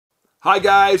Hi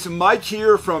guys, Mike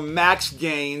here from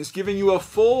MaxGains giving you a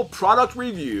full product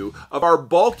review of our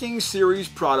bulking series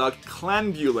product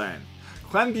Clenbulan.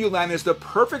 Clenbulan is the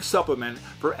perfect supplement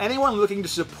for anyone looking to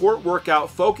support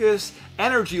workout focus,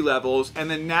 energy levels, and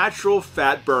the natural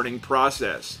fat burning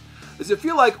process. Does it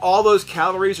feel like all those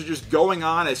calories are just going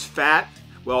on as fat?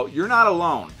 Well, you're not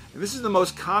alone, and this is the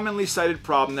most commonly cited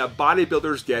problem that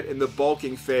bodybuilders get in the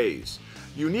bulking phase.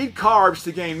 You need carbs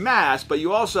to gain mass, but you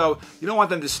don't want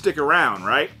them to stick around,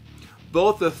 right?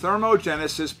 Both the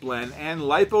Thermogenesis blend and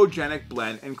Lipogenic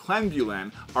blend in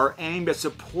Clenbulan are aimed at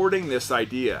supporting this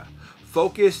idea.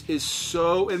 Focus is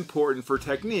so important for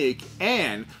technique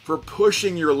and for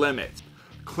pushing your limits.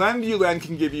 Clenbulan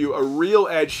can give you a real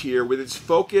edge here with its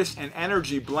focus and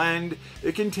energy blend.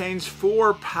 It contains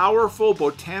 4 powerful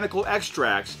botanical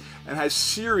extracts and has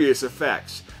serious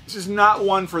effects. This is not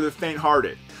one for the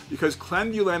faint-hearted. Because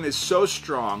Clenbulan is so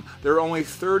strong, there are only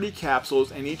 30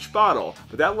 capsules in each bottle,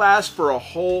 but that lasts for a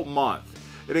whole month.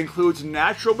 It includes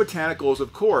natural botanicals,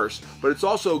 of course, but it's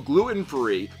also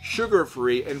gluten-free,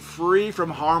 sugar-free, and free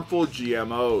from harmful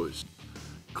GMOs.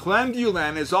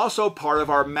 Clenbulan is also part of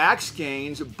our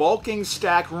MaxGains Bulking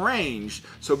Stack range,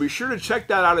 so be sure to check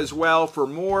that out as well for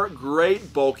more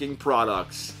great bulking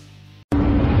products.